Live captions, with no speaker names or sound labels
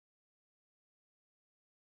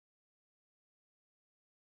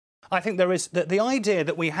I think there is the idea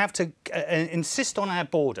that we have to insist on our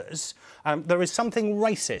borders. There is something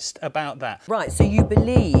racist about that. Right, so you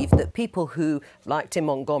believe that people who, like Tim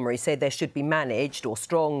Montgomery, say there should be managed or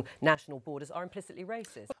strong national borders are implicitly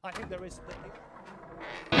racist? I think there is...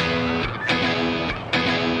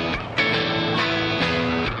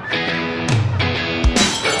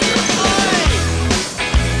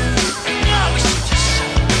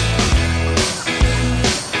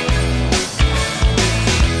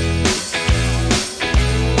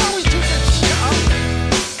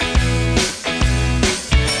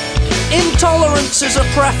 Intolerance is a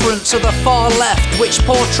preference of the far left, which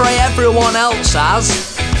portray everyone else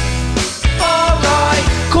as far right.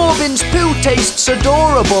 Corbyn's poo tastes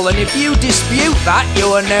adorable, and if you dispute that, you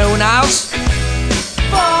are known as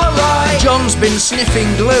far right. John's been sniffing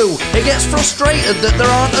glue. He gets frustrated that there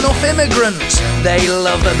aren't enough immigrants. They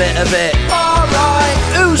love a bit of it. Far right.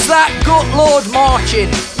 Who's that gut lord marching?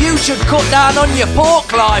 You should cut down on your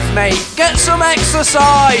Parklife, mate. Get some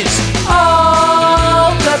exercise.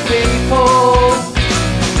 All the people,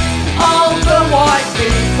 all the white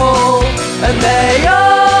people, and they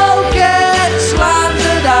all get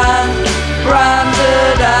slandered and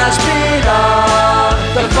branded as being on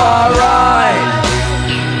the far right.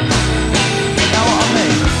 Know what I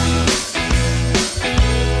mean?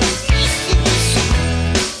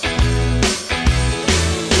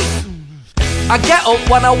 I get up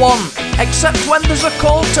when I want, except when there's a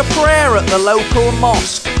call to prayer at the local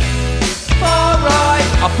mosque. Far right.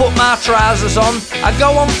 I put my trousers on, I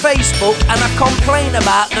go on Facebook and I complain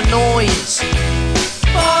about the noise.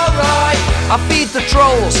 Far right. I feed the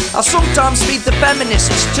trolls, I sometimes feed the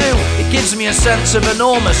feminists too. It gives me a sense of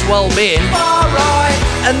enormous well-being. Far right.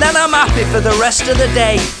 And then I'm happy for the rest of the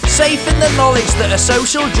day, safe in the knowledge that a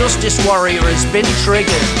social justice warrior has been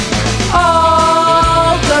triggered.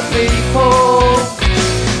 All the people,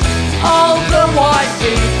 all the white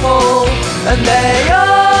people, and they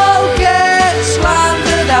all get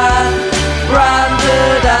slandered and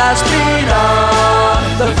branded as being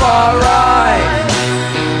on the far right.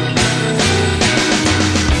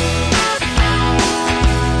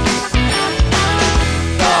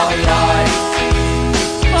 Far right,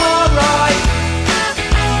 far right,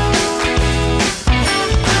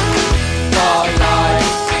 far right,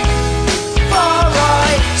 far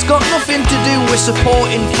right. It's got nothing to do with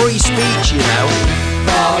supporting free speech, you know.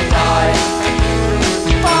 Far right.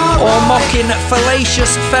 Or mocking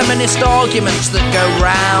fallacious feminist arguments that go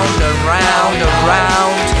round and round and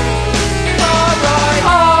round.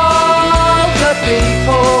 All the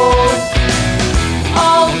people,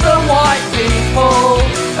 all the white people,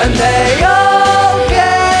 and they all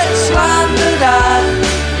get slandered and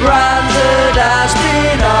branded as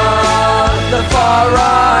being on the far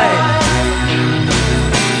right.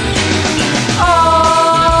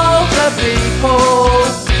 All the people,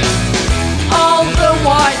 all the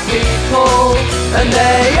white people, and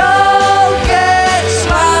they